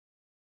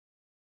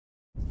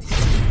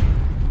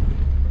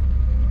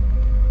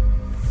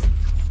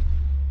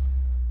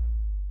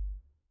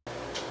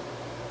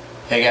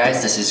Hey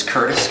guys, this is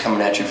Curtis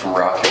coming at you from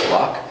Rock Your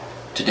Glock.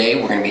 Today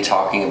we're going to be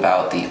talking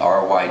about the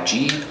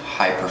RYG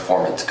High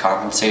Performance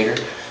Compensator.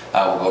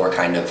 We'll go over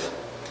kind of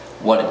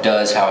what it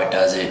does, how it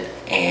does it,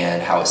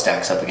 and how it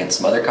stacks up against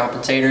some other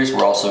compensators.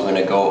 We're also going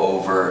to go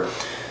over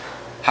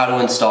how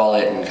to install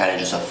it and kind of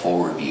just a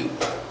full review.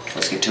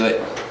 Let's get to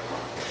it.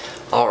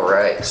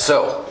 Alright,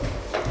 so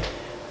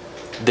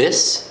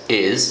this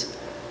is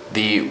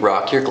the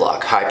Rock Your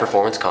Glock High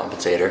Performance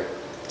Compensator.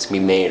 It's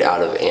going to be made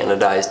out of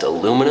anodized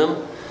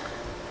aluminum.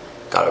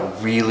 Got a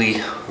really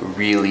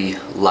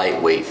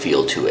lightweight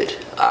feel to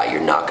it.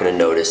 You're not going to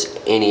notice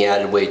any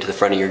added weight to the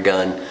front of your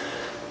gun,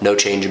 no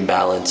change in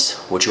balance.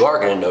 What you are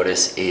going to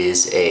notice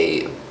is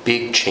a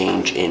big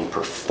change in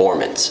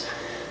performance.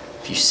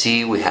 If you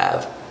see, we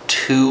have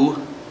two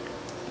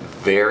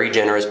very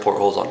generous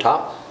portholes on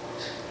top,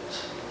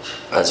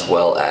 as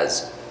well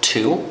as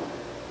two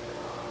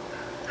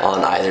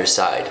on either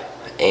side.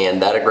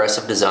 And that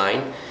aggressive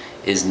design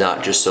is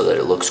not just so that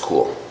it looks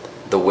cool.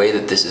 The way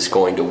that this is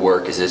going to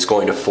work is it's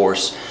going to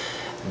force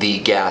the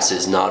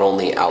gases not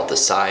only out the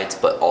sides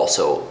but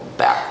also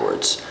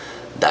backwards.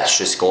 That's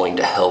just going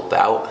to help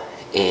out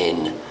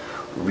in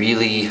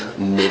really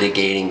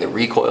mitigating the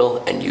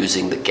recoil and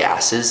using the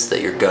gases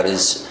that your gun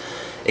is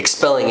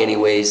expelling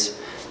anyways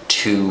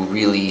to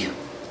really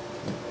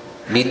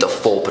meet the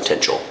full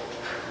potential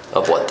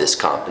of what this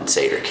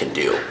compensator can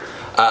do.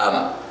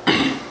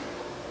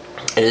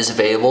 It is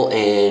available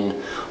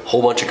in a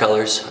whole bunch of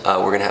colors.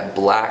 We're gonna have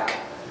black,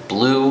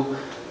 blue,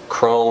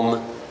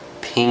 chrome,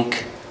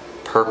 pink,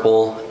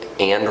 purple,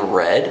 and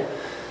red.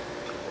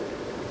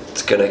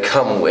 It's gonna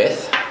come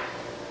with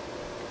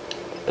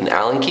an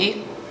Allen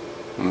key,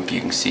 if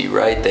you can see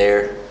right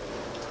there.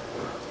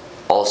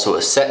 Also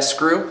a set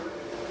screw,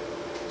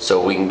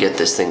 so we can get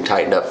this thing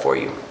tightened up for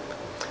you.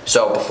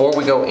 So before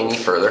we go any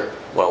further,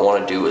 what I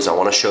wanna do is I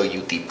wanna show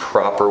you the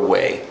proper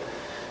way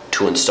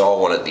to install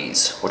one of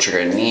these. What you're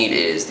gonna need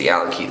is the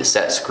Allen key, the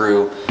set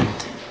screw,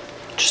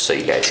 just so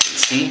you guys can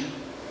see.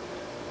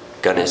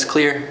 Gun is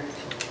clear,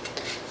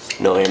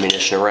 no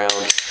ammunition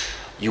around.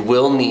 You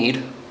will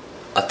need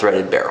a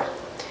threaded barrel.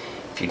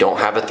 If you don't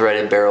have a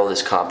threaded barrel,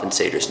 this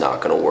compensator is not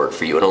going to work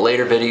for you. In a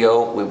later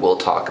video, we will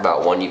talk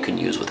about one you can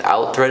use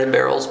without threaded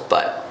barrels,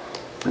 but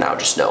for now,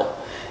 just know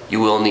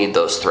you will need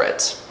those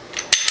threads.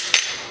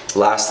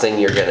 Last thing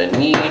you're going to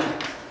need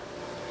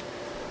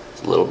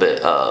is a little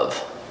bit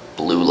of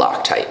blue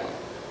Loctite.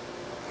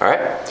 All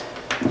right,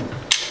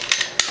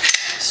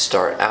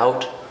 start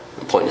out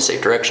and point in a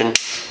safe direction.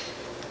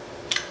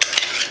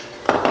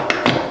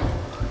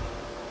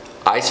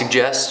 I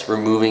suggest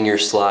removing your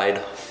slide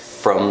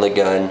from the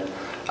gun.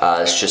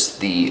 It's just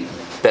the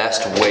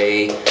best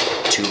way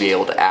to be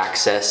able to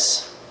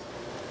access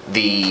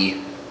the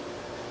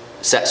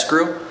set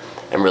screw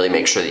and really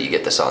make sure that you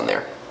get this on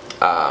there.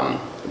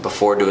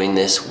 Before doing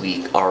this,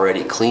 we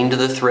already cleaned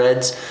the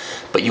threads,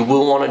 but you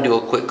will want to do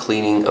a quick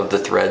cleaning of the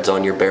threads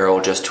on your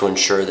barrel just to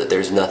ensure that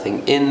there's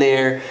nothing in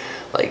there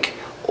like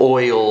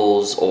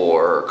oils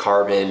or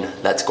carbon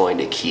that's going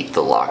to keep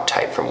the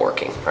Loctite from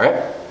working. All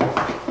right?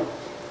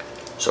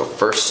 So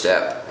first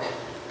step,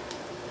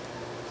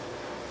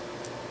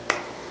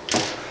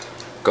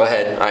 go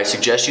ahead. I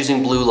suggest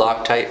using blue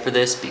Loctite for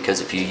this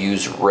because if you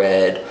use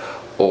red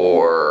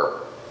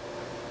or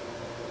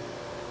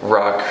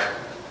RockYourGlock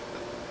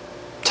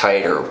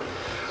or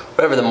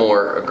whatever the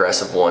more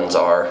aggressive ones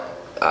are,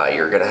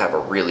 you're gonna have a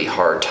really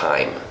hard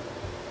time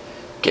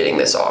getting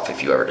this off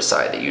if you ever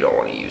decide that you don't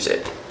want to use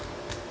it.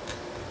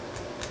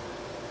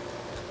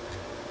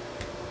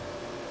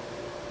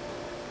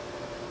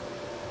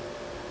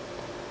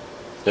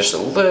 Just a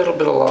little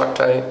bit of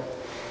Loctite,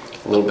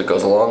 a little bit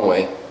goes a long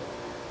way.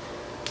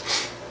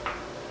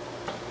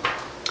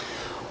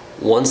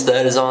 Once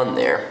that is on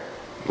there,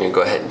 I'm going to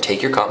go ahead and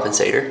take your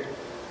compensator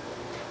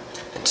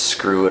and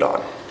screw it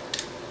on.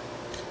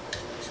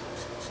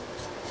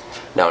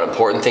 Now, an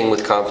important thing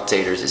with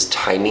compensators is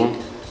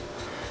timing.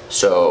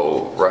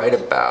 So right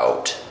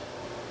about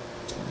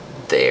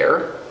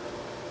there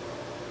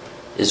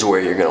is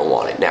where you're going to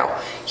want it. Now,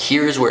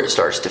 here's where it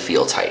starts to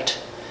feel tight.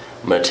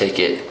 I'm going to take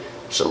it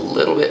just a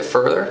little bit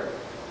further,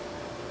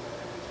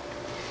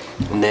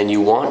 and then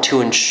you want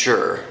to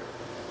ensure,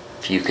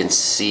 if you can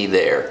see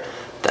there,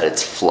 that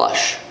it's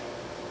flush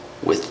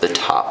with the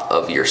top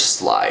of your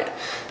slide.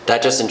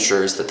 That just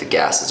ensures that the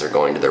gases are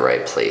going to the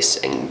right place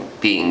and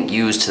being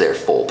used to their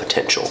full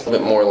potential. A little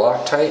bit more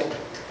Loctite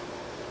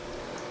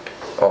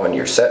on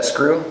your set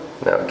screw.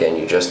 Now again,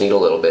 you just need a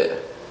little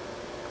bit.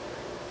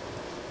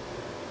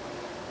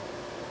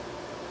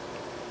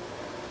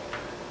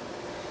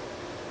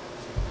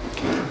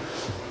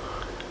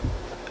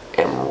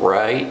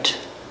 Right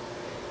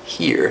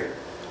here,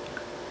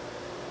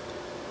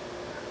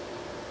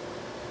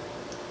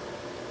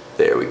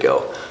 there we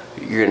go.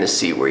 You're gonna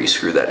see where you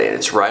screw that in.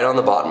 It's right on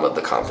the bottom of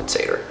the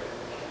compensator.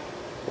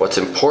 What's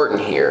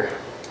important here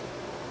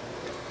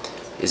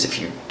is if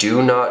you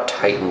do not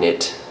tighten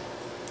it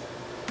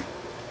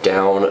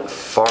down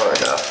far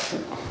enough,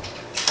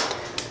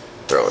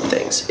 throwing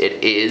things,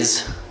 it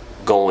is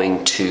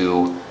going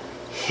to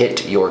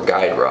hit your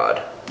guide rod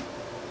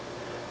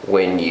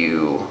when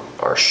you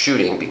are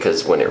shooting,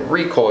 because when it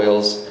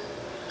recoils,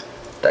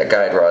 that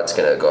guide rod's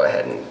gonna go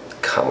ahead and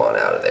come on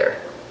out of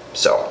there.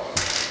 So,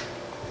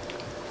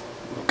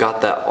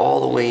 got that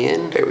all the way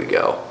in, there we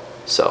go.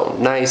 So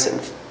nice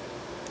and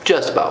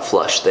just about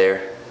flush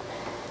there.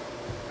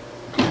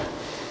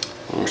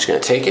 I'm just gonna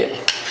take it,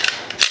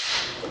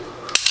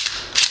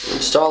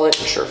 install it,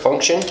 ensure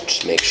function,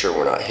 just make sure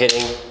we're not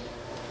hitting.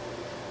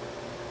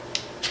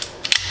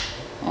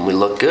 And we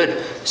look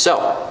good.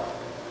 So,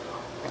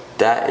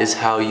 that is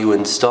how you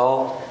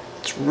install.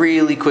 It's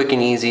really quick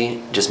and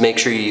easy. Just make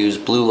sure you use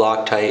blue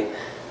Loctite.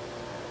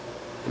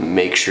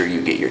 Make sure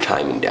you get your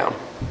timing down.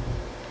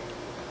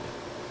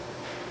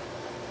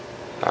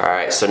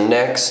 Alright, so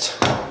next,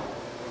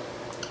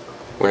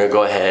 we're gonna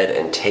go ahead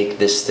and take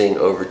this thing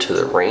over to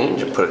the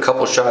range and put a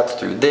couple shots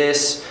through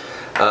this,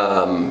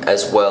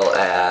 as well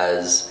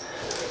as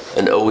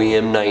an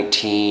OEM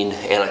 19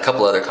 and a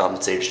couple other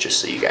compensators,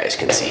 just so you guys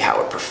can see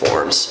how it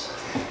performs.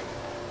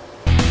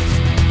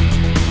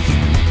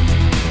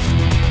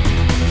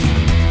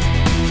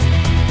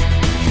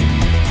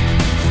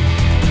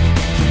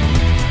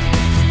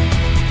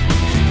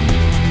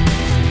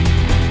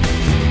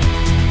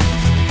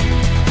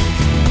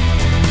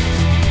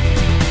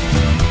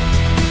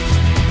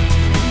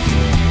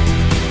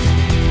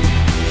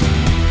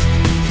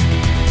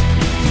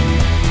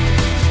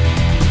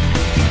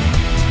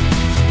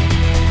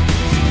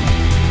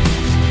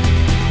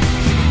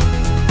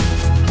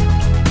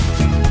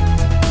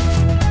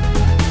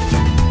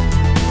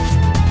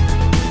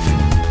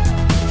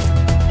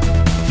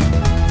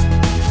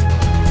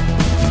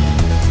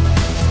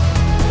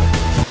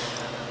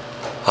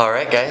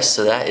 Alright guys,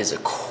 so that is a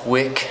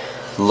quick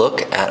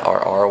look at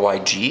our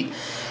RYG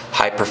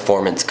High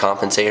Performance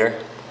Compensator.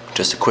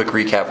 Just a quick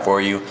recap for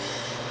you.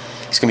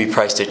 It's going to be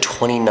priced at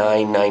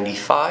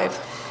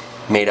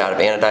 $29.95, made out of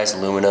anodized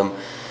aluminum,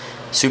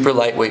 super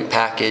lightweight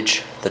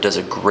package that does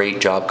a great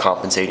job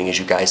compensating, as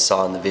you guys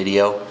saw in the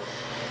video.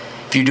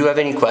 If you do have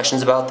any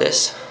questions about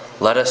this,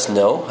 let us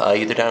know,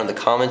 either down in the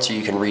comments, or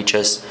you can reach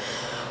us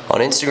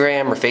on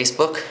Instagram or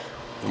Facebook.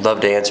 We'd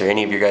love to answer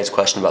any of your guys'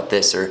 questions about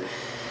this or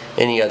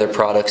any other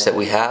products that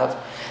we have.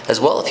 As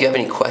well, if you have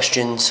any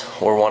questions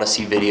or want to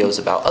see videos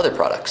about other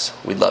products,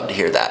 we'd love to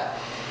hear that.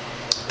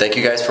 Thank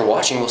you guys for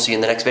watching. We'll see you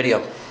in the next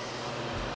video.